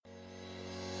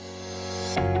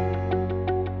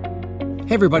Hey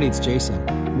everybody, it's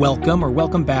Jason.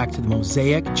 Welcome back to the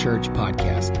Mosaic Church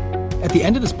Podcast. At the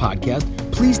end of this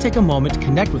podcast, please take a moment to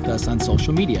connect with us on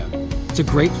social media. It's a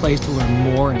great place to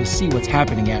learn more and to see what's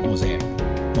happening at Mosaic.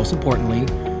 Most importantly,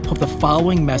 hope the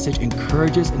following message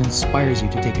encourages and inspires you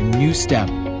to take a new step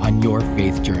on your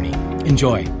faith journey.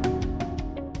 Enjoy.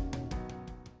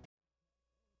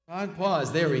 On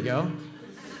pause, there we go.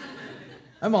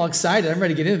 I'm all excited. I'm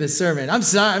ready to get into this sermon. I'm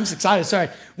excited, sorry.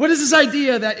 What is this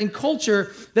idea that in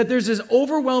culture, that there's this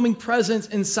overwhelming presence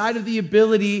inside of the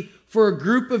ability for a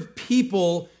group of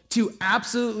people to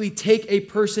absolutely take a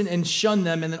person and shun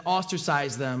them and then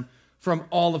ostracize them from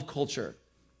all of culture?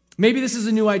 Maybe this is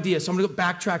a new idea, so I'm going to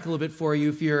backtrack a little bit for you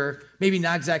if you're maybe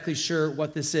not exactly sure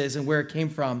what this is and where it came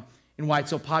from and why it's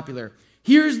so popular.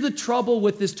 Here's the trouble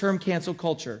with this term cancel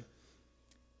culture.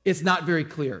 It's not very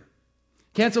clear.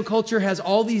 Cancel culture has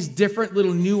all these different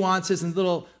little nuances and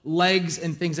little legs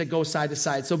and things that go side to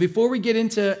side. So before we get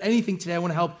into anything today, I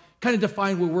want to help kind of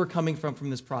define where we're coming from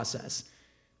this process.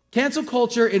 Cancel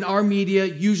culture in our media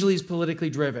usually is politically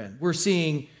driven. We're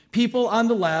seeing people on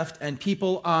the left and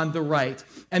people on the right.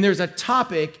 And there's a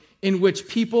topic in which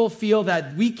people feel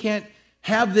that we can't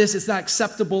have this, it's not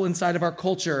acceptable inside of our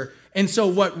culture. And so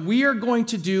what we are going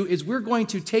to do is we're going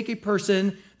to take a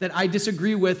person that I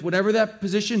disagree with, whatever that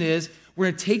position is, we're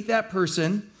going to take that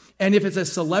person, and if it's a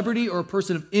celebrity or a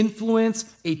person of influence,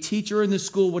 a teacher in the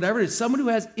school, whatever it is, someone who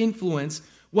has influence,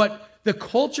 what the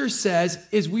culture says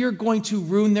is we are going to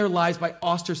ruin their lives by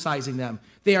ostracizing them.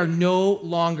 They are no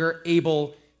longer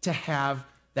able to have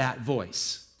that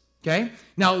voice, okay?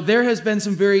 Now, there has been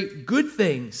some very good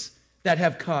things that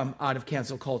have come out of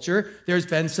cancel culture. There's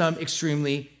been some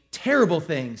extremely terrible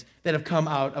things that have come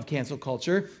out of cancel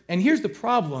culture. And here's the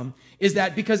problem, is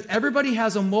that because everybody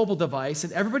has a mobile device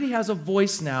and everybody has a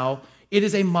voice now, it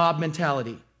is a mob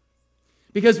mentality.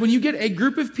 Because when you get a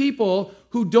group of people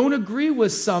who don't agree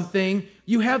with something,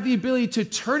 you have the ability to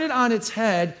turn it on its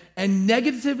head and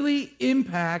negatively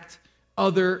impact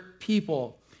other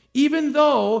people. Even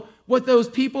though what those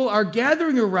people are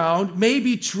gathering around may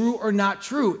be true or not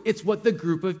true, it's what the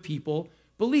group of people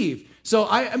believe. So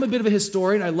I am a bit of a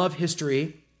historian. I love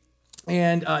history.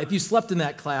 And if you slept in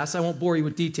that class, I won't bore you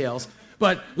with details.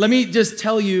 But let me just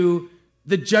tell you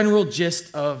the general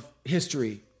gist of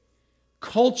history.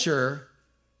 Culture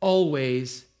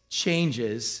always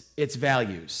changes its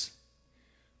values.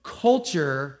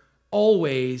 Culture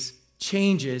always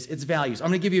changes its values. I'm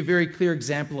going to give you a very clear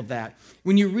example of that.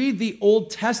 When you read the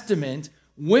Old Testament,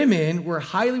 women were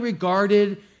highly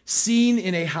regarded, seen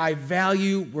in a high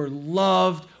value, were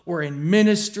loved, were in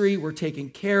ministry, were taken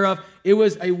care of.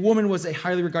 A woman was a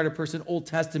highly regarded person, Old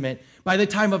Testament. By the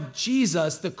time of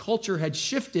Jesus, the culture had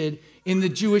shifted in the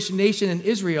Jewish nation in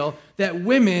Israel that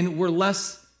women were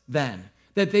less than,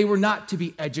 that they were not to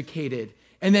be educated.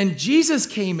 And then Jesus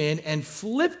came in and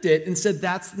flipped it and said,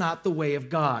 that's not the way of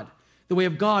God. The way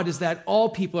of God is that all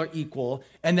people are equal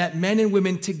and that men and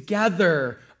women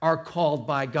together are called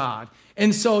by God.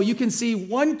 And so you can see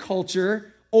one culture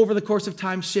over the course of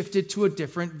time shifted to a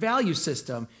different value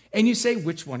system. And you say,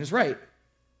 which one is right?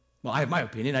 Well, I have my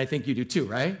opinion. I think you do too,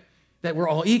 right? That we're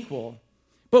all equal.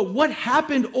 But what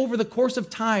happened over the course of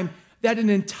time that an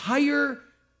entire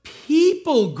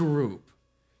people group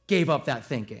gave up that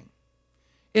thinking?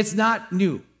 It's not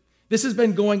new. This has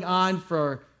been going on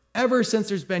for ever since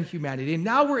there's been humanity. And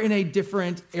now we're in a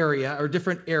different area or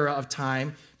different era of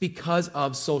time because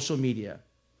of social media.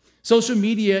 Social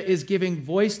media is giving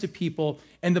voice to people,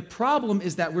 and the problem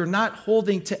is that we're not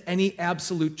holding to any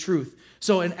absolute truth.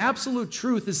 So an absolute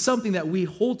truth is something that we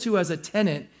hold to as a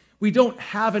tenet. We don't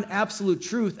have an absolute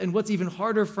truth, and what's even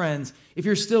harder, friends, if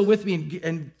you're still with me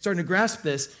and starting to grasp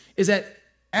this, is that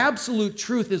absolute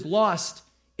truth is lost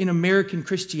in American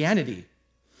Christianity.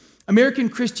 American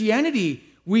Christianity,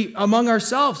 among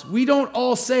ourselves, we don't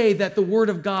all say that the Word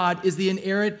of God is the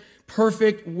inerrant,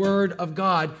 perfect Word of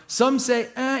God. Some say,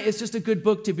 it's just a good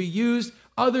book to be used.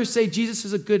 Others say Jesus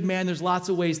is a good man. There's lots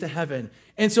of ways to heaven.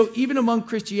 And so even among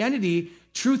Christianity,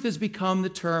 truth has become the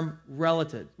term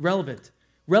relative.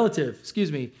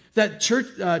 That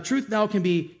truth now can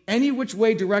be any which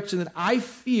way direction that I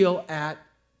feel at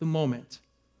the moment.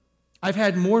 I've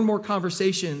had more and more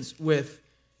conversations with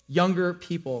younger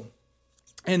people.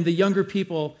 And the younger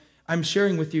people I'm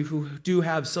sharing with you who do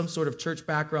have some sort of church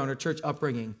background or church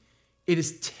upbringing, it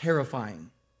is terrifying.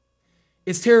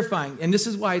 It's terrifying, and this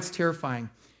is why it's terrifying,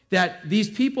 that these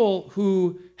people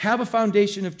who have a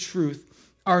foundation of truth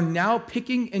are now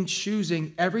picking and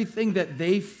choosing everything that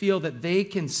they feel that they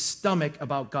can stomach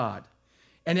about God.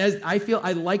 And as I feel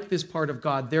I like this part of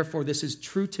God, therefore this is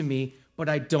true to me, but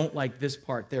I don't like this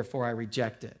part, therefore I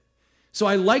reject it. So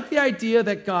I like the idea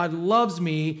that God loves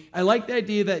me. I like the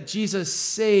idea that Jesus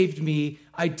saved me.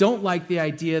 I don't like the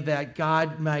idea that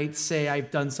God might say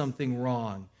I've done something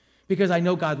wrong. Because I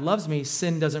know God loves me,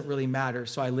 sin doesn't really matter,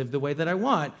 so I live the way that I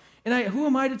want. And who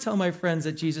am I to tell my friends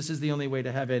that Jesus is the only way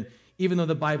to heaven, even though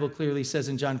the Bible clearly says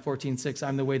in John 14:6,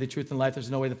 I'm the way, the truth, and life.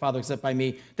 There's no way to the Father except by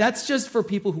me. That's just for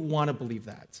people who want to believe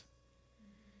that.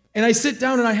 And I sit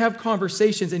down and I have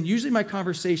conversations, and usually my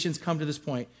conversations come to this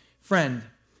point. Friend,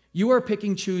 you are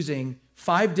choosing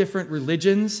 5 different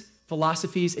religions,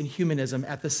 philosophies, and humanism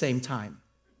at the same time.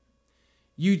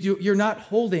 You're not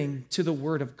holding to the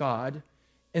Word of God,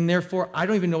 and therefore I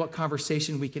don't even know what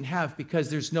conversation we can have because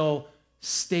there's no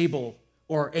stable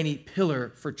or any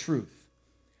pillar for truth.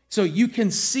 So you can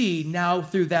see now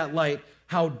through that light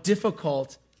how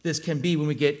difficult this can be when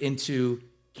we get into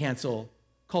cancel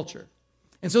culture.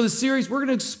 And so this series, we're going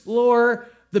to explore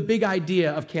the big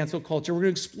idea of cancel culture. We're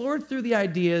going to explore it through the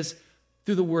ideas,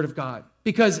 through the Word of God.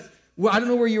 Because I don't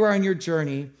know where you are on your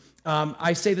journey.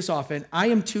 I say this often. I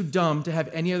am too dumb to have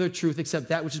any other truth except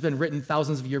that which has been written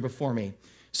thousands of years before me.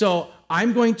 So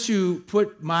I'm going to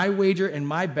put my wager and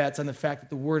my bets on the fact that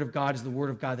the Word of God is the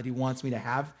Word of God that He wants me to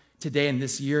have today and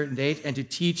this year and date, and to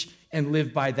teach and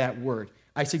live by that Word.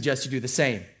 I suggest you do the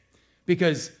same.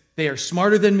 Because they are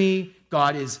smarter than me.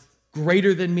 God is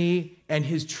greater than me, and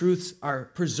His truths are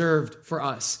preserved for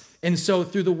us. And so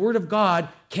through the Word of God,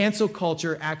 cancel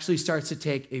culture actually starts to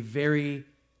take a very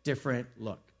different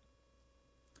look.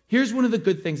 Here's one of the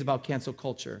good things about cancel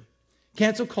culture.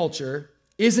 Cancel culture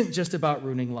isn't just about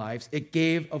ruining lives. It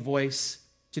gave a voice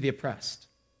to the oppressed.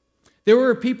 There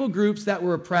were people groups that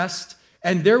were oppressed,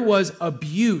 and there was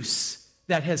abuse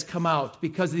that has come out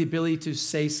because of the ability to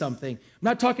say something. I'm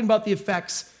not talking about the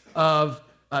effects of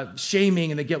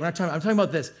shaming and the guilt. I'm talking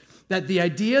about this, that the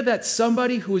idea that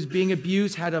somebody who is being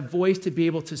abused had a voice to be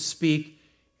able to speak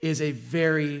is a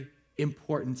very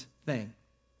important thing.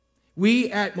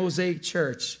 We at Mosaic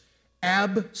Church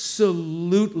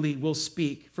absolutely will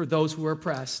speak for those who are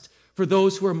oppressed, for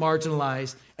those who are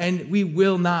marginalized, and we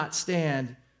will not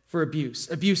stand for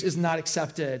abuse. Abuse is not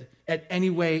accepted at any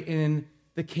way in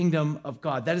the kingdom of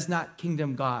God. That is not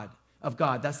kingdom of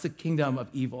God. That's the kingdom of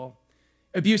evil.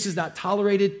 Abuse is not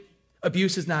tolerated.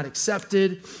 Abuse is not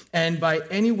accepted. And by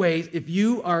any way, if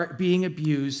you are being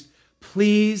abused,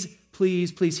 please,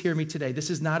 please, please hear me today. This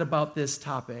is not about this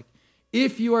topic.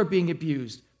 If you are being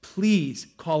abused, please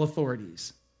call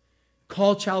authorities.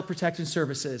 Call Child Protection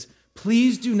Services.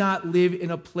 Please do not live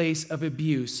in a place of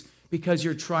abuse because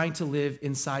you're trying to live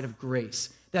inside of grace.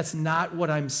 That's not what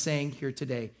I'm saying here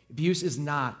today. Abuse is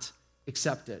not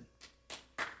accepted.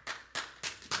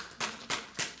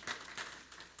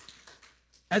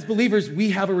 As believers, we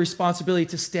have a responsibility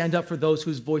to stand up for those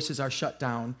whose voices are shut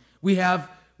down. We have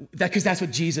that because that's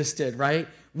what Jesus did, right?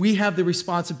 We have the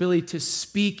responsibility to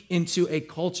speak into a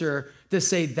culture to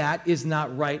say that is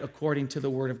not right according to the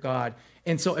Word of God.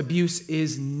 And so abuse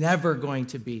is never going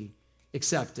to be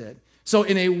accepted. So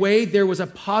in a way, there was a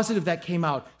positive that came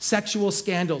out. Sexual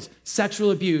scandals,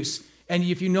 sexual abuse. And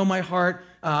if you know my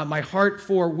heart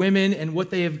for women and what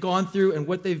they have gone through and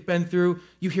what they've been through,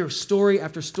 you hear story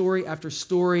after story after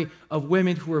story of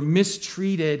women who were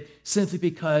mistreated simply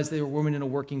because they were women in a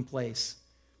working place.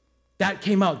 That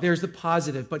came out. There's the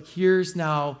positive. But here's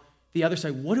now the other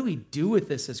side. What do we do with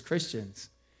this as Christians?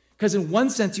 Because in one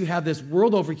sense, you have this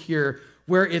world over here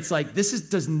where it's like,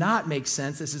 does not make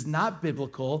sense. This is not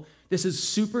biblical. This is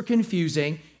super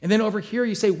confusing. And then over here,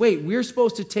 you say, wait, we're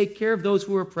supposed to take care of those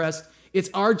who are oppressed. It's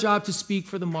our job to speak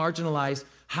for the marginalized.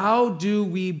 How do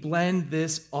we blend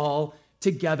this all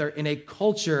together in a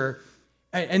culture?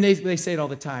 And they say it all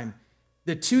the time.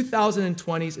 The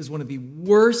 2020s is one of the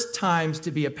worst times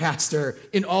to be a pastor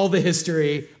in all the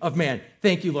history of man.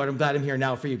 Thank you, Lord. I'm glad I'm here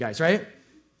now for you guys, right?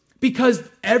 Because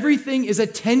everything is a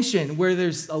tension where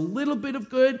there's a little bit of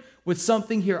good with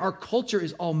something here. Our culture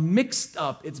is all mixed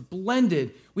up. It's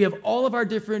blended. We have all of our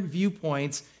different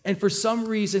viewpoints. And for some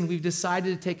reason, we've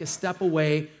decided to take a step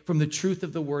away from the truth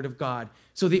of the Word of God.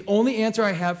 So the only answer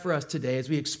I have for us today as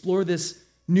we explore this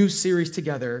new series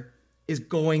together is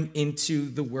going into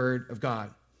the Word of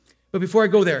God. But before I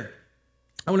go there,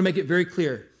 I want to make it very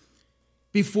clear.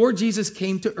 Before Jesus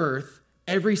came to earth,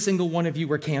 every single one of you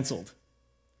were canceled.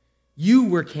 You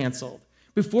were canceled.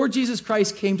 Before Jesus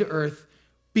Christ came to earth,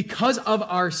 because of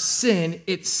our sin,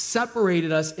 it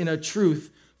separated us in a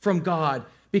truth from God.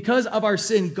 Because of our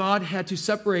sin, God had to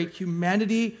separate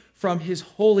humanity from His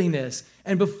holiness.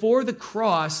 And before the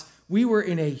cross, we were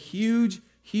in a huge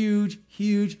huge,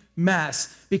 huge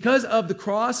mess. Because of the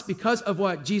cross, because of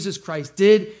what Jesus Christ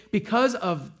did, because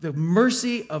of the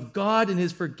mercy of God and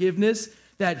his forgiveness,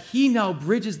 that he now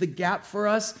bridges the gap for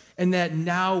us, and that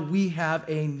now we have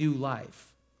a new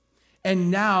life.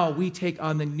 And now we take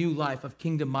on the new life of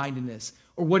kingdom-mindedness,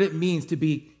 or what it means to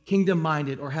be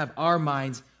kingdom-minded or have our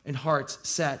minds and hearts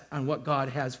set on what God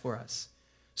has for us.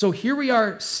 So here we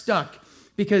are stuck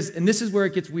because, and this is where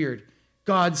it gets weird,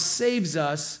 God saves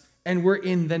us and we're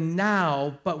in the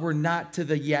now, but we're not to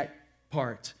the yet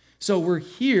part. So we're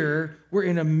here, we're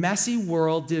in a messy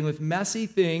world dealing with messy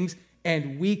things,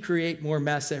 and we create more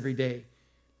mess every day.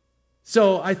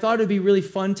 So I thought it'd be really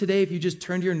fun today if you just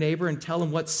turn to your neighbor and tell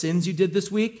them what sins you did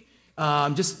this week.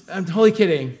 I'm totally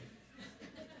kidding.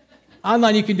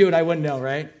 Online you can do it, I wouldn't know,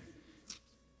 right?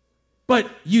 But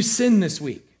you sinned this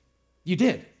week. You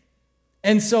did.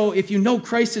 And so if you know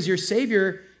Christ as your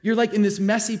Savior, you're like in this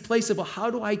messy place of, well, how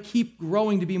do I keep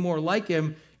growing to be more like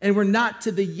him? And we're not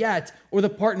to the yet, or the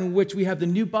part in which we have the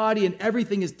new body and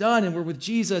everything is done and we're with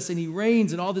Jesus and he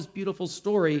reigns and all this beautiful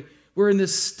story. We're in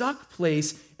this stuck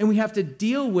place and we have to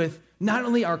deal with not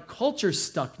only our culture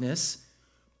stuckness,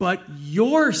 but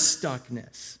your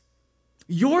stuckness,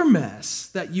 your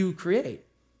mess that you create.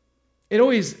 It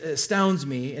always astounds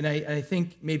me, and I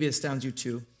think maybe it astounds you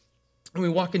too. When we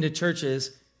walk into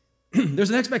churches, there's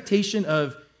an expectation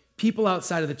of people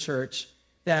outside of the church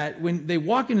that when they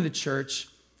walk into the church,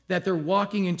 that they're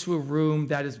walking into a room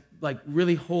that is like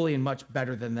really holy and much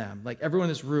better than them. Like everyone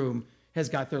in this room has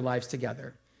got their lives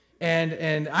together.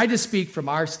 And I just speak from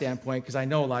our standpoint because I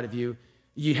know a lot of you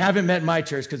haven't met my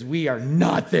church because we are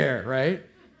not there, right?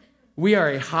 We are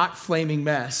a hot, flaming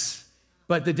mess,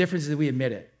 but the difference is that we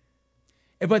admit it.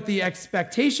 But the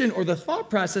expectation or the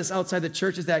thought process outside the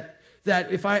church is that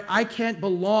if I can't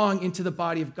belong into the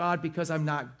body of God because I'm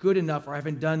not good enough or I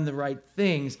haven't done the right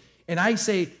things. And I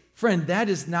say, friend, that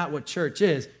is not what church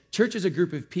is. Church is a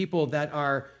group of people that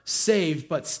are saved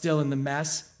but still in the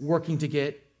mess, working to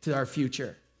get to our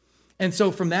future. And so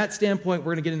from that standpoint,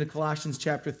 we're going to get into Colossians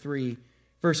chapter 3,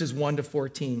 verses 1 to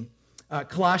 14.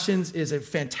 Colossians is a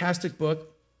fantastic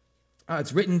book.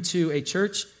 It's written to a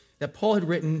church that Paul had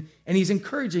written, and he's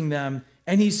encouraging them,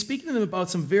 and he's speaking to them about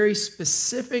some very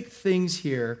specific things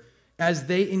here as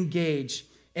they engage.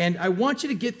 And I want you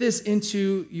to get this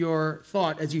into your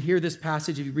thought as you hear this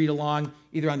passage, if you read along,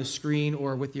 either on the screen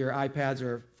or with your iPads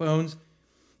or phones,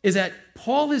 is that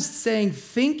Paul is saying,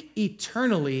 think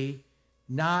eternally,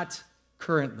 not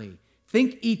currently.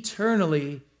 Think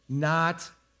eternally, not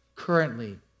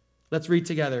currently. Let's read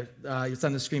together. It's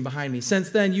on the screen behind me.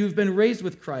 Since then, you've been raised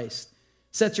with Christ.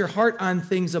 Set your heart on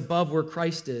things above where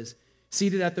Christ is,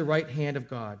 seated at the right hand of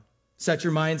God. Set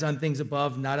your minds on things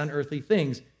above, not on earthly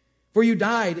things. For you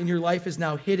died, and your life is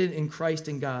now hidden in Christ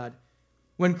in God.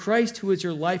 When Christ, who is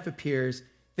your life, appears,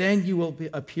 then you will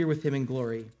appear with him in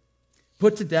glory.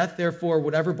 Put to death, therefore,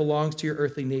 whatever belongs to your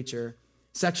earthly nature: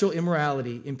 sexual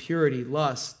immorality, impurity,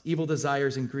 lust, evil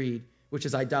desires, and greed, which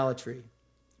is idolatry.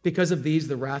 Because of these,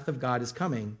 the wrath of God is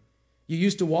coming. You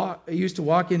used to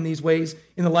walk in these ways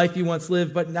in the life you once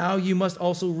lived, but now you must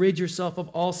also rid yourself of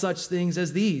all such things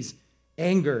as these: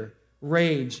 anger,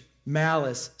 rage,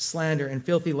 malice, slander, and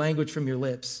filthy language from your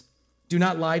lips. Do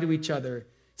not lie to each other,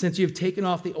 since you have taken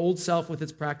off the old self with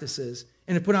its practices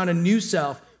and have put on a new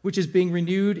self, which is being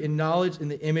renewed in knowledge in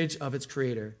the image of its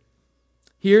creator.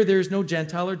 Here there is no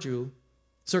Gentile or Jew,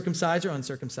 circumcised or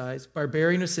uncircumcised,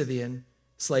 barbarian or Scythian,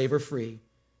 slave or free,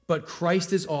 but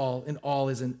Christ is all, and all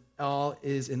is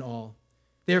in all.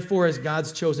 Therefore, as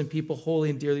God's chosen people, holy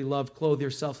and dearly loved, clothe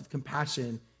yourselves with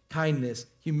compassion, kindness,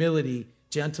 humility,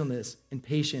 gentleness, and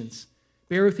patience.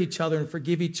 Bear with each other and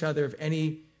forgive each other if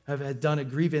any have done a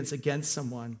grievance against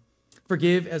someone.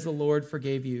 Forgive as the Lord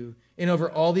forgave you. And over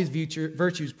all these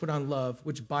virtues put on love,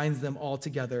 which binds them all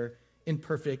together in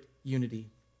perfect unity.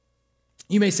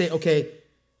 You may say, okay,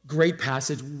 great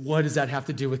passage. What does that have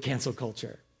to do with cancel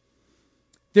culture?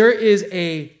 There is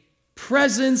a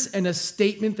presence and a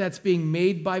statement that's being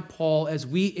made by Paul as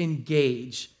we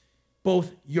engage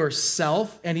both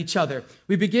yourself and each other.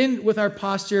 We begin with our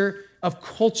posture of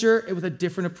culture with a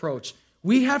different approach.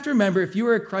 We have to remember, if you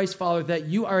are a Christ follower, that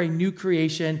you are a new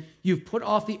creation. You've put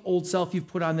off the old self, you've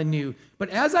put on the new. But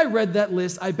as I read that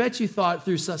list, I bet you thought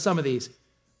through some of these,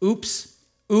 oops,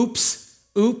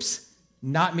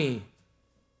 not me.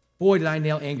 Boy, did I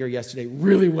nail anger yesterday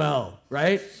really well,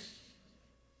 right?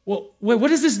 Well,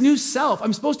 what is this new self?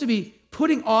 I'm supposed to be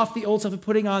putting off the old self and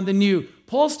putting on the new.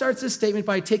 Paul starts this statement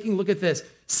by taking a look at this.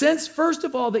 Since, first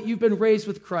of all, that you've been raised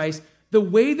with Christ, the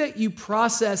way that you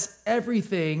process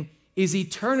everything is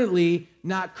eternally,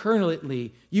 not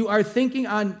currently. You are thinking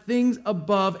on things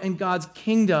above and God's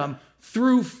kingdom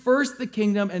through first the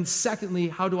kingdom, and secondly,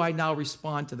 how do I now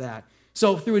respond to that?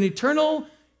 So through an eternal,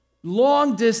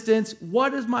 long distance,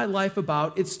 what is my life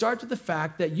about? It starts with the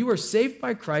fact that you are saved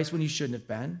by Christ when you shouldn't have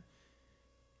been.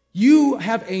 You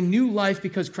have a new life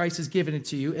because Christ has given it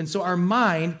to you, and so our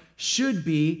mind should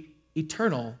be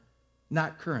eternal,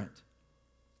 not current.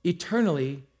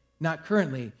 Eternally, not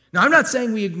currently. Now, I'm not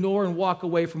saying we ignore and walk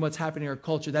away from what's happening in our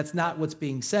culture. That's not what's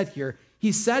being said here.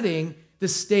 He's setting the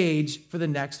stage for the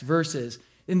next verses.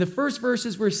 In the first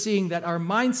verses, we're seeing that our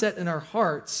mindset and our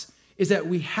hearts is that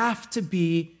we have to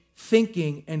be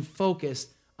thinking and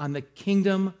focused on the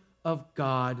kingdom of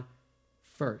God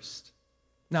first.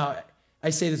 Now, I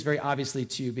say this very obviously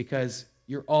to you because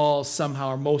you're all somehow,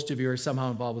 or most of you are somehow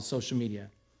involved with social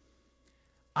media.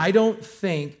 I don't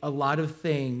think a lot of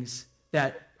things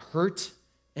that hurt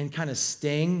and kind of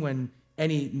sting when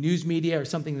any news media or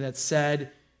something that's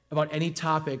said about any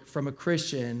topic from a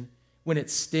Christian, when it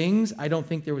stings, I don't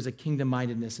think there was a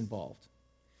kingdom-mindedness involved.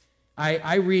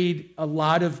 I read a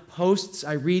lot of posts,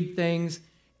 I read things,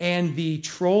 and the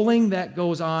trolling that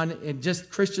goes on in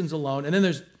just Christians alone, and then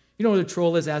there's, you know what a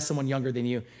troll is? Ask someone younger than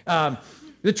you.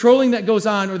 The trolling that goes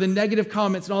on, or the negative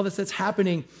comments and all this that's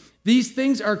happening, these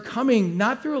things are coming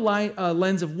not through a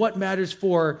lens of what matters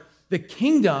for the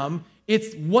kingdom,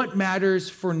 it's what matters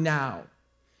for now.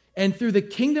 And through the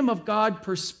kingdom of God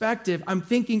perspective, I'm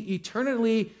thinking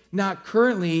eternally, not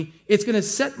currently. It's going to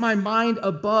set my mind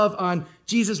above on,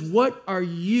 Jesus, what are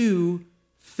you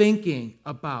thinking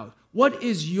about? What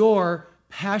is your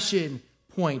passion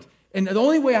point? And the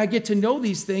only way I get to know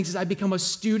these things is I become a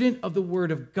student of the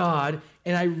Word of God,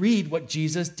 and I read what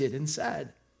Jesus did and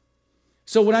said.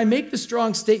 So when I make the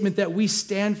strong statement that we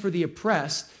stand for the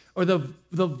oppressed or the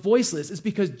voiceless, it's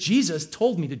because Jesus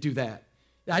told me to do that.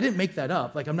 I didn't make that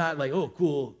up. Like, I'm not like, oh,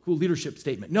 cool leadership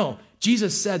statement. No,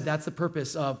 Jesus said that's the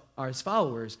purpose of his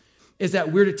followers, is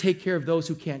that we're to take care of those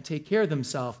who can't take care of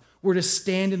themselves. We're to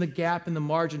stand in the gap in the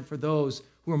margin for those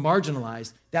who are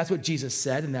marginalized. That's what Jesus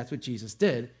said, and that's what Jesus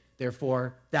did.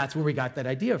 Therefore, that's where we got that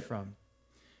idea from.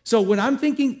 So when I'm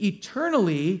thinking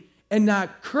eternally and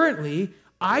not currently,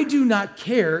 I do not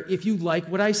care if you like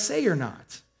what I say or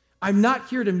not. I'm not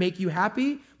here to make you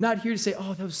happy. I'm not here to say,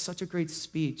 oh, that was such a great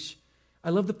speech. I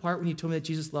love the part when you told me that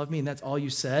Jesus loved me and that's all you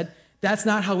said. That's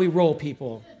not how we roll,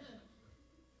 people.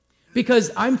 Because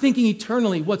I'm thinking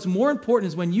eternally, what's more important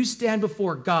is when you stand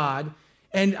before God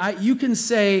and you can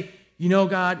say, you know,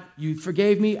 God, you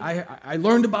forgave me. I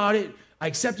learned about it. I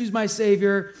accept you as my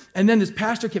Savior. And then this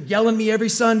pastor kept yelling at me every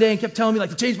Sunday and kept telling me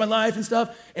like to change my life and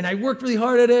stuff. And I worked really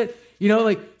hard at it. You know,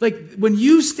 like when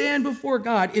you stand before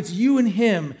God, it's you and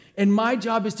him. And my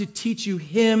job is to teach you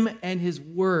him and his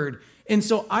word. And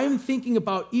so I'm thinking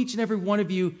about each and every one of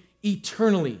you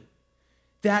eternally.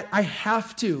 That I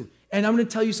have to. And I'm going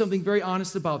to tell you something very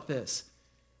honest about this.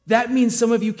 That means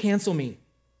some of you cancel me.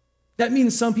 That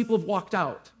means some people have walked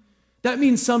out. That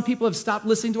means some people have stopped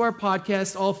listening to our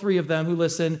podcast, all three of them who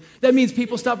listen. That means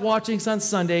people stop watching us on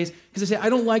Sundays because they say, I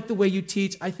don't like the way you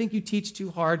teach. I think you teach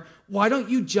too hard. Why don't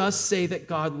you just say that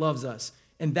God loves us?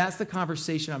 And that's the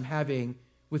conversation I'm having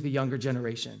with the younger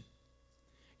generation.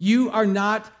 You are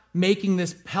not making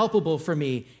this palpable for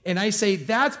me. And I say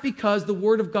that's because the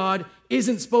Word of God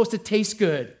isn't supposed to taste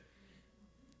good.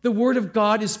 The Word of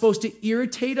God is supposed to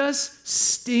irritate us,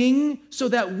 sting, so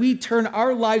that we turn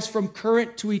our lives from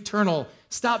current to eternal.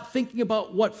 Stop thinking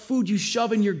about what food you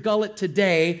shove in your gullet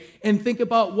today and think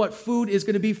about what food is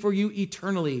going to be for you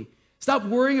eternally. Stop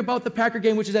worrying about the Packer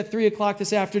game, which is at 3 o'clock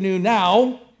this afternoon.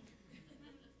 Now,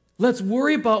 let's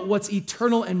worry about what's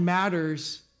eternal and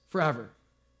matters forever.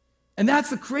 And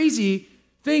that's the crazy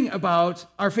thing about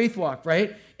our faith walk,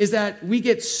 right? Is that we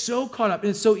get so caught up, and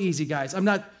it's so easy, guys.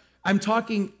 I'm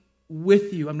talking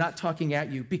with you. I'm not talking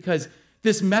at you because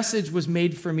this message was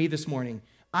made for me this morning.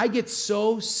 I get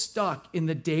so stuck in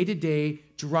the day-to-day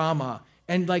drama.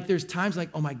 And like there's times like,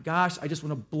 oh my gosh, I just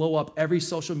want to blow up every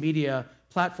social media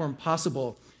platform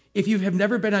possible. If you have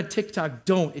never been on TikTok,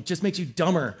 don't. It just makes you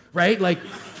dumber, right? Like,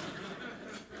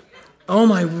 oh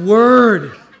my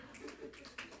word.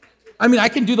 I mean, I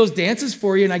can do those dances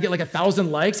for you and I get like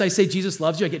 1,000 likes. I say Jesus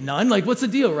loves you, I get none. Like, what's the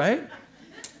deal, right?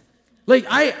 Like,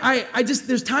 I just,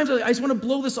 there's times I just want to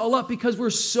blow this all up because we're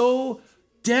so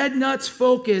dead nuts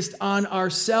focused on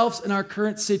ourselves and our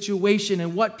current situation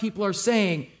and what people are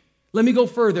saying. Let me go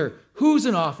further. Who's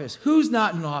in office? Who's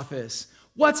not in office?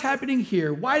 What's happening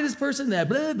here? Why is this person that?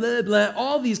 Blah, blah, blah.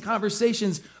 All these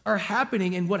conversations are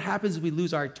happening, and what happens is we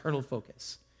lose our eternal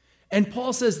focus. And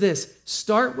Paul says this,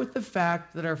 start with the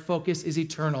fact that our focus is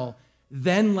eternal,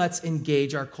 then let's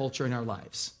engage our culture in our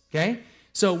lives, okay?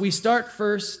 So we start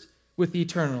first with the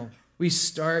eternal. We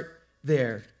start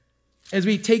there. As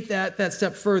we take that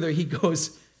step further, he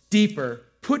goes deeper.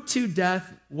 Put to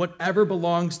death whatever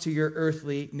belongs to your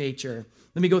earthly nature.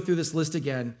 Let me go through this list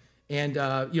again, and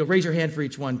raise your hand for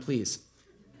each one, please.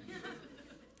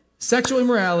 Sexual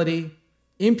immorality,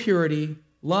 impurity,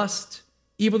 lust,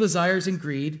 evil desires, and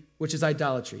greed, which is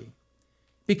idolatry.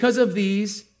 Because of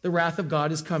these, the wrath of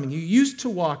God is coming. You used to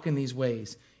walk in these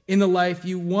ways in the life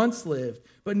you once lived,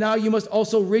 but now you must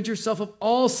also rid yourself of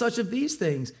all such of these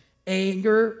things: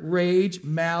 anger, rage,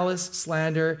 malice,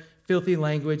 slander, filthy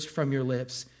language from your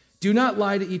lips. Do not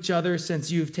lie to each other,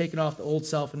 since you've taken off the old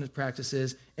self and its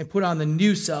practices and put on the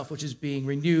new self, which is being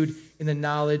renewed in the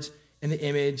knowledge and the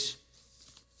image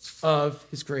of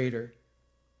his Creator.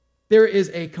 There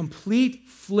is a complete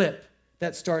flip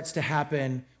that starts to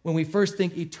happen when we first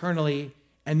think eternally,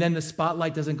 and then the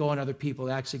spotlight doesn't go on other people,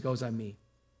 it actually goes on me.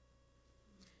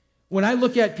 When I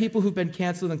look at people who've been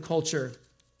canceled in culture,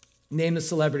 name the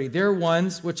celebrity, there are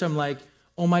ones which I'm like,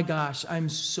 oh my gosh, I'm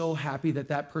so happy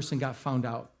that person got found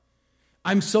out.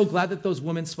 I'm so glad that those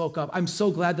women spoke up. I'm so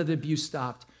glad that the abuse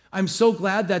stopped. I'm so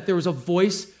glad that there was a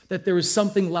voice, that there was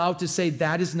something loud to say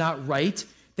that is not right.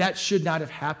 That should not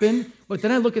have happened. But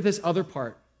then I look at this other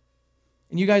part.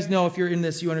 And you guys know, if you're in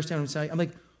this, you understand what I'm saying. I'm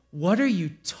like, what are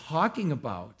you talking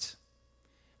about?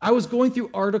 I was going through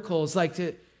articles like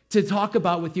to talk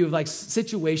about with you, like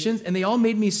situations, and they all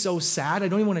made me so sad. I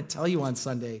don't even want to tell you on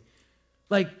Sunday.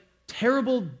 Like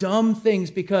terrible, dumb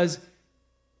things because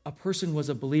a person was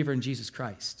a believer in Jesus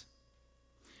Christ.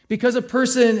 Because a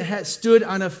person has stood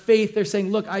on a faith, they're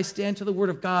saying, look, I stand to the word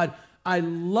of God. I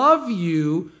love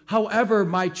you. However,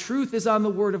 my truth is on the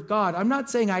word of God. I'm not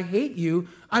saying I hate you.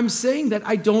 I'm saying that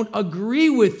I don't agree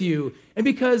with you. And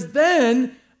because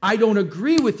then I don't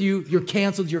agree with you, you're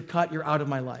canceled, you're cut, you're out of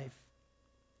my life.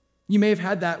 You may have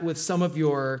had that with some of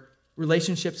your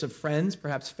relationships of friends,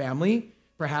 perhaps family,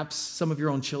 perhaps some of your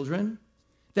own children,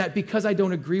 that because I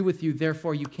don't agree with you,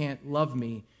 therefore you can't love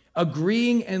me.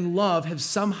 Agreeing and love have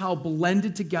somehow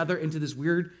blended together into this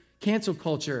weird cancel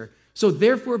culture. So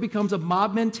therefore it becomes a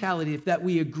mob mentality. If that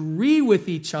we agree with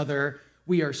each other,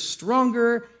 we are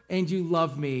stronger and you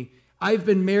love me. I've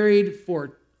been married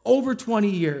for over 20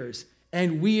 years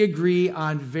and we agree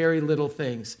on very little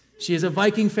things. She is a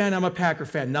Viking fan, I'm a Packer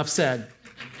fan. Enough said.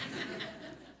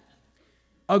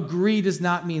 Agree does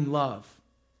not mean love.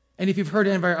 And if you've heard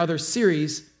any of our other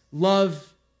series,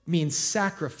 love means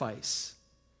sacrifice.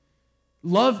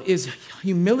 Love is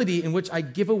humility in which I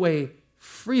give away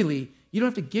freely. You don't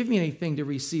have to give me anything to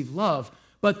receive love.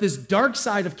 But this dark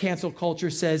side of cancel culture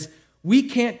says we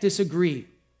can't disagree.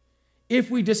 If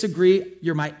we disagree,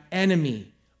 you're my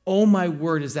enemy. Oh my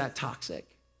word, is that toxic?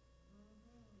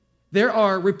 There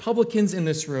are Republicans in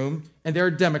this room and there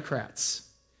are Democrats.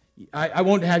 I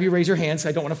won't have you raise your hands,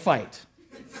 I don't want to fight.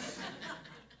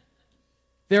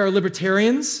 There are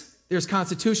libertarians, there's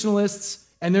constitutionalists,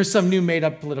 and there's some new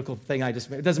made-up political thing I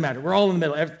just made. It doesn't matter. We're all in the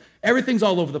middle. Everything's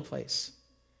all over the place.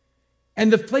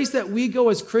 And the place that we go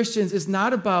as Christians is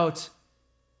not about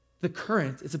the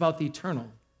current, it's about the eternal.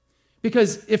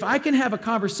 Because if I can have a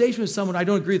conversation with someone I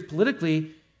don't agree with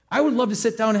politically, I would love to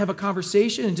sit down and have a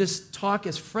conversation and just talk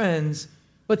as friends.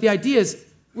 But the idea is,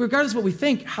 regardless of what we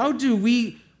think, how do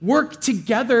we work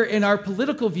together in our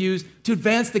political views to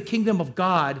advance the kingdom of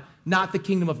God, not the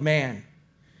kingdom of man?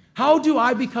 How do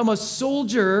I become a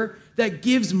soldier that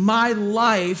gives my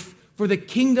life for the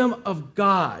kingdom of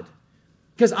God?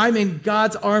 Because I'm in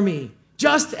God's army.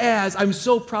 Just as I'm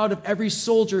so proud of every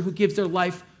soldier who gives their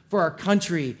life for our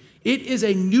country. It is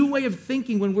a new way of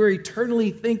thinking when we're eternally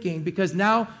thinking, because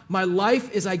now my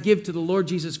life is I give to the Lord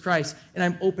Jesus Christ, and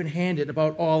I'm open-handed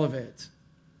about all of it.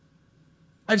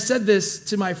 I've said this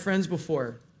to my friends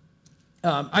before.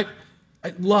 I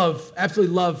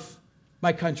absolutely love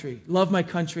my country. Love my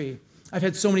country. I've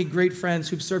had so many great friends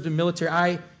who've served in the military.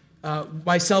 I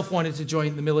myself wanted to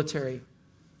join the military.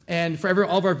 And for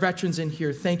all of our veterans in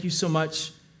here, thank you so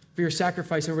much for your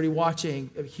sacrifice. Everybody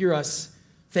watching, hear us.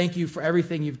 Thank you for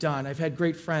everything you've done. I've had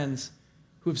great friends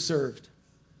who have served.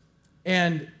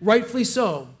 And rightfully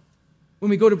so, when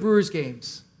we go to Brewers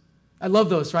games, I love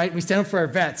those, right? We stand up for our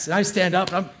vets. And I stand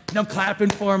up, and I'm clapping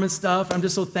for them and stuff. I'm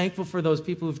just so thankful for those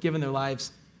people who've given their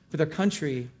lives for their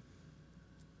country.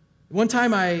 One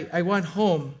time I went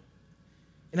home,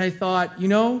 and I thought,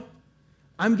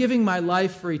 I'm giving my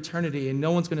life for eternity, and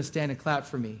no one's going to stand and clap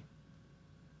for me.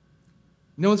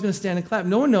 No one's going to stand and clap.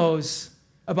 No one knows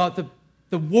about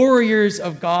the warriors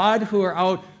of God who are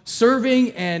out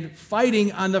serving and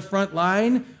fighting on the front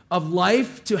line of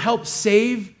life to help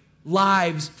save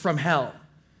lives from hell.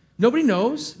 Nobody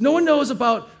knows. No one knows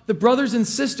about the brothers and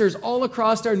sisters all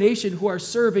across our nation who are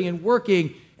serving and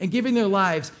working and giving their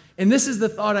lives. And this is the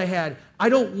thought I had. I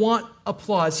don't want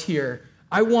applause here.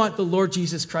 I want the Lord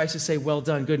Jesus Christ to say, well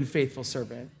done, good and faithful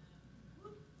servant.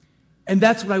 And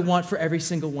that's what I want for every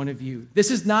single one of you.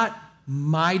 This is not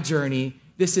my journey.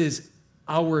 This is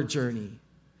our journey.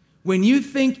 When you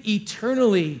think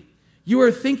eternally, you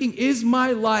are thinking, is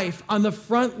my life on the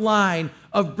front line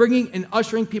of bringing and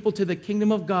ushering people to the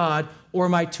kingdom of God, or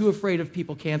am I too afraid of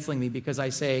people canceling me because I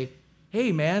say,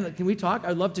 hey, man, can we talk?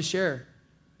 I'd love to share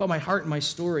about my heart and my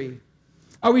story.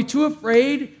 Are we too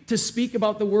afraid to speak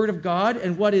about the word of God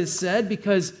and what is said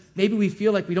because maybe we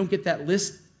feel like we don't get that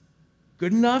list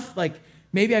good enough? Like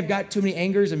maybe I've got too many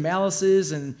angers and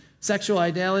malices and sexual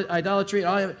idolatry.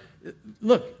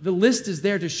 Look, the list is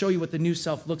there to show you what the new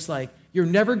self looks like. You're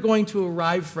never going to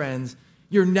arrive, friends.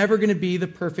 You're never going to be the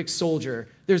perfect soldier.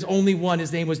 There's only one.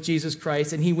 His name was Jesus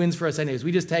Christ, and he wins for us anyways.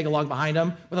 We just tag along behind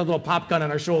him with a little pop gun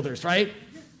on our shoulders, right?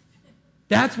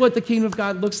 That's what the kingdom of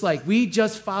God looks like. We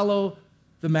just follow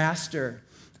the master.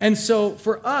 And so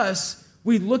for us,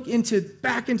 we look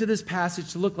back into this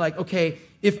passage to look like, okay,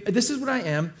 if this is what I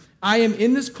am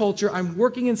in this culture, I'm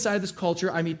working inside this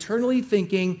culture, I'm eternally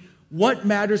thinking, what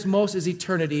matters most is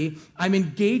eternity. I'm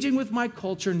engaging with my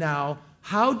culture now.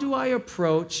 How do I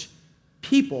approach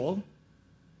people,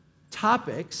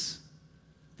 topics,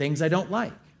 things I don't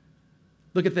like?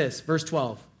 Look at this, verse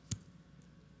 12.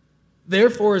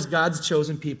 Therefore, as God's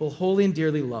chosen people, holy and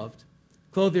dearly loved,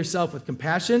 clothe yourself with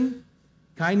compassion,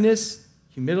 kindness,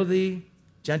 humility,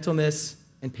 gentleness,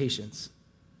 and patience.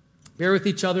 Bear with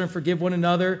each other and forgive one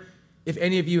another. If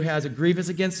any of you has a grievance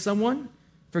against someone,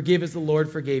 forgive as the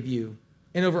Lord forgave you.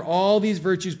 And over all these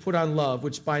virtues put on love,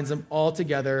 which binds them all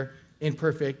together in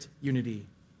perfect unity.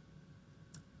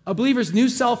 A believer's new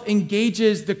self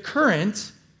engages the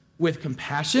current with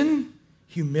compassion,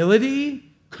 humility,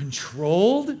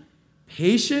 controlled,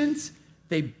 patience.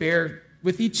 They bear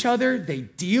with each other. They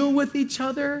deal with each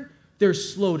other. They're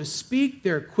slow to speak.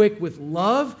 They're quick with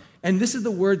love. And this is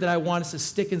the word that I want us to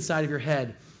stick inside of your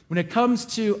head. When it comes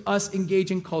to us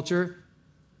engaging culture,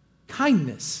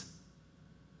 kindness.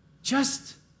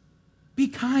 Just be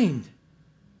kind.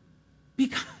 Be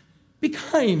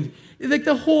kind. Like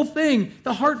the whole thing,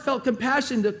 the heartfelt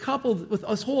compassion coupled with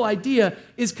this whole idea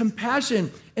is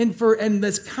compassion and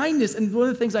this kindness. And one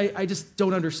of the things I just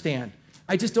don't understand.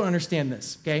 I just don't understand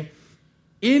this, okay?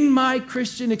 In my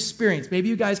Christian experience, maybe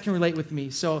you guys can relate with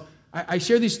me. So I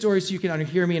share these stories so you can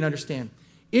hear me and understand.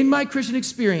 In my Christian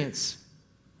experience,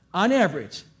 on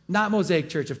average, not Mosaic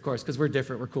Church, of course, because we're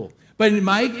different, we're cool. But in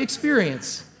my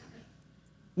experience,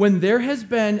 when there has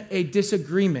been a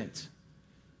disagreement,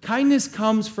 kindness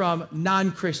comes from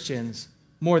non-Christians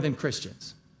more than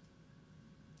Christians.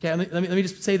 Okay, let me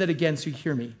just say that again so you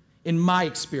hear me. In my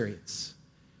experience,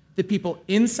 the people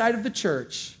inside of the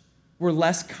church were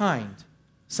less kind,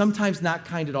 sometimes not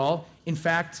kind at all. In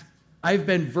fact, I've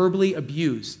been verbally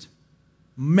abused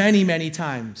many, many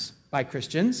times by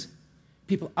Christians.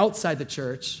 People outside the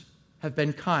church have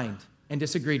been kind and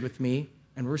disagreed with me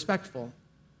and were respectful.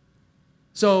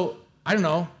 So, I don't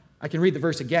know, I can read the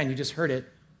verse again, you just heard it.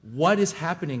 What is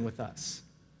happening with us?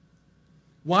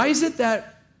 Why is it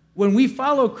that when we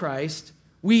follow Christ,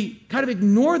 we kind of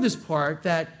ignore this part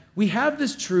that we have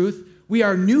this truth, we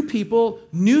are new people,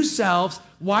 new selves.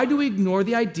 Why do we ignore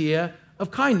the idea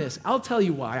of kindness? I'll tell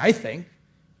you why, I think,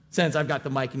 since I've got the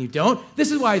mic and you don't.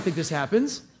 This is why I think this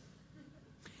happens.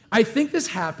 I think this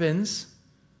happens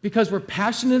because we're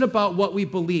passionate about what we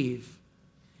believe,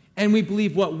 and we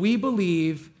believe what we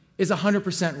believe is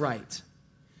 100% right.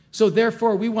 So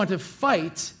therefore, we want to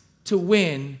fight to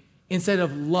win instead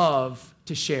of love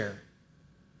to share.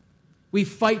 We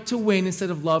fight to win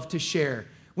instead of love to share.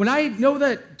 When I know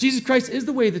that Jesus Christ is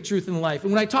the way, the truth, and the life,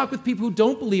 and when I talk with people who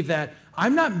don't believe that,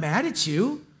 I'm not mad at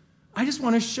you. I just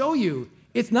want to show you.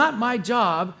 It's not my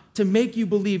job to make you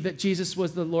believe that Jesus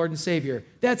was the Lord and Savior.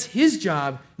 That's his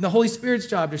job and the Holy Spirit's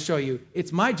job to show you.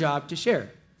 It's my job to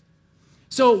share.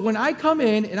 So when I come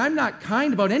in and I'm not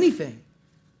kind about anything,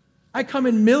 I come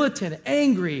in militant,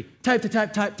 angry, type.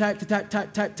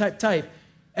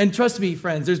 And trust me,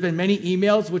 friends, there's been many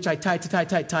emails which I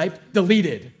typed,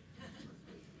 deleted.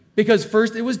 Because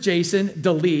first it was Jason,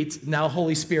 delete, now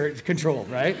Holy Spirit controlled,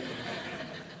 right?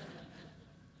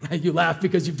 You laugh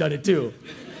because you've done it too.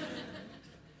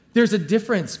 There's a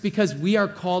difference because we are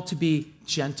called to be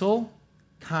gentle,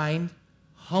 kind,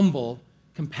 humble,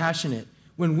 compassionate.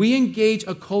 When we engage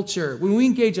a culture, when we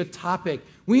engage a topic,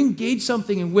 we engage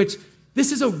something in which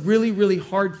this is a really, really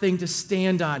hard thing to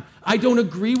stand on. I don't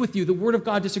agree with you. The Word of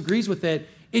God disagrees with it.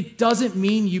 It doesn't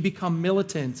mean you become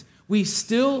militant. we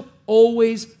still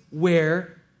always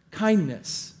wear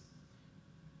kindness.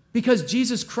 Because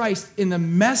Jesus Christ, in the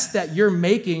mess that you're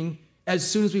making as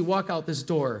soon as we walk out this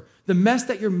door, the mess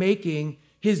that you're making,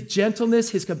 his gentleness,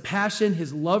 his compassion,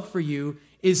 his love for you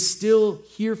is still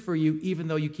here for you, even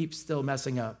though you keep still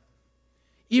messing up.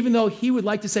 Even though he would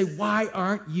like to say, why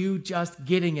aren't you just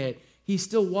getting it? He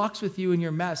still walks with you in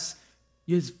your mess.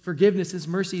 His forgiveness, his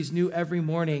mercy is new every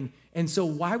morning. And so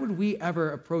why would we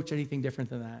ever approach anything different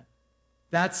than that?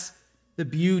 That's the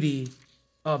beauty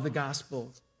of the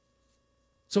gospel.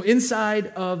 So inside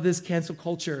of this cancel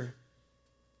culture,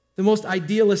 the most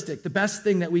idealistic, the best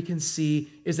thing that we can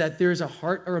see is that there's a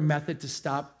heart or a method to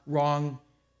stop wrong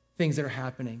things that are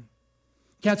happening.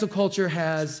 Cancel culture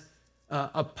has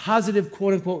a positive,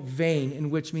 quote-unquote, vein,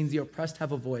 in which means the oppressed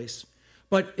have a voice.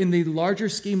 But in the larger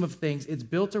scheme of things, it's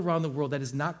built around the world that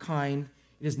is not kind,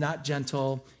 it is not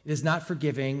gentle, it is not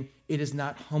forgiving, it is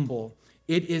not humble.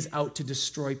 It is out to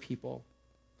destroy people.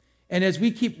 And as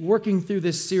we keep working through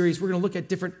this series, we're going to look at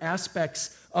different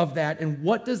aspects of that and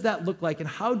what does that look like and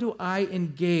how do I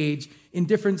engage in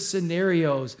different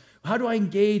scenarios? How do I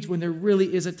engage when there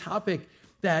really is a topic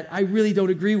that I really don't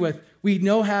agree with? We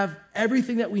have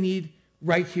everything that we need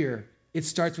right here. It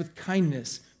starts with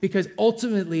kindness because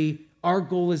ultimately our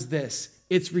goal is this.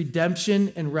 It's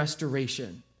redemption and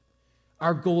restoration.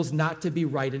 Our goal is not to be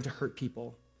right and to hurt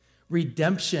people.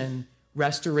 Redemption,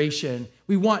 restoration.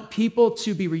 We want people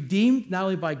to be redeemed, not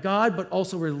only by God, but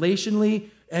also relationally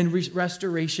and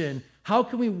restoration. How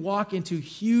can we walk into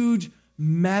huge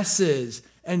messes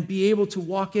and be able to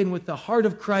walk in with the heart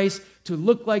of Christ, to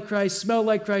look like Christ, smell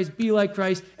like Christ, be like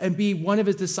Christ, and be one of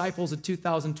his disciples in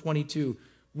 2022?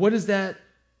 What does that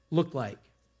look like?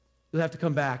 You'll have to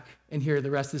come back and hear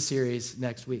the rest of the series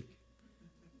next week.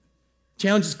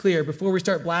 Challenge is clear. Before we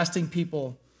start blasting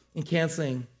people and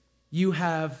canceling, you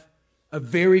have a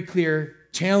very clear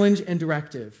challenge and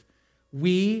directive.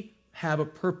 We have a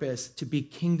purpose to be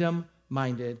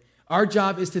kingdom-minded. Our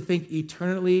job is to think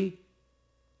eternally,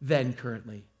 then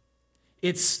currently.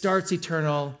 It starts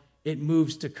eternal, it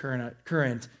moves to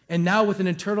current. And now with an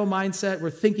eternal mindset, we're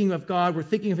thinking of God, we're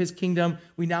thinking of his kingdom.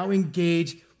 We now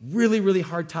engage really, really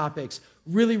hard topics,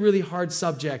 really, really hard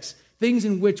subjects, things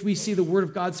in which we see the word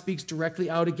of God speaks directly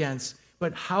out against.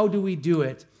 But how do we do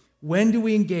it? When do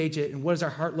we engage it? And what does our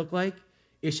heart look like?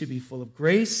 It should be full of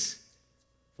grace,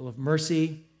 full of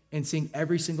mercy, and seeing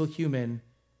every single human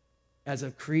as a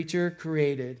creature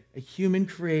created, a human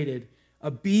created,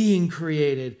 a being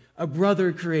created, a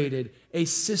brother created, a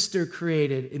sister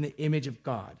created in the image of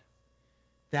God.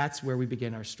 That's where we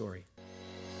begin our story.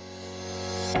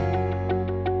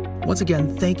 Once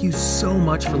again, thank you so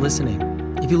much for listening.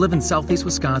 If you live in Southeast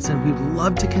Wisconsin, we'd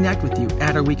love to connect with you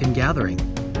at our weekend gathering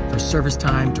for service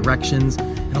time, directions,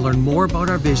 and to learn more about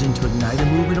our vision to ignite a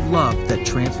movement of love that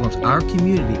transforms our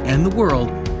community and the world.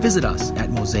 Visit us at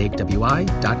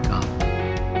mosaicwi.com.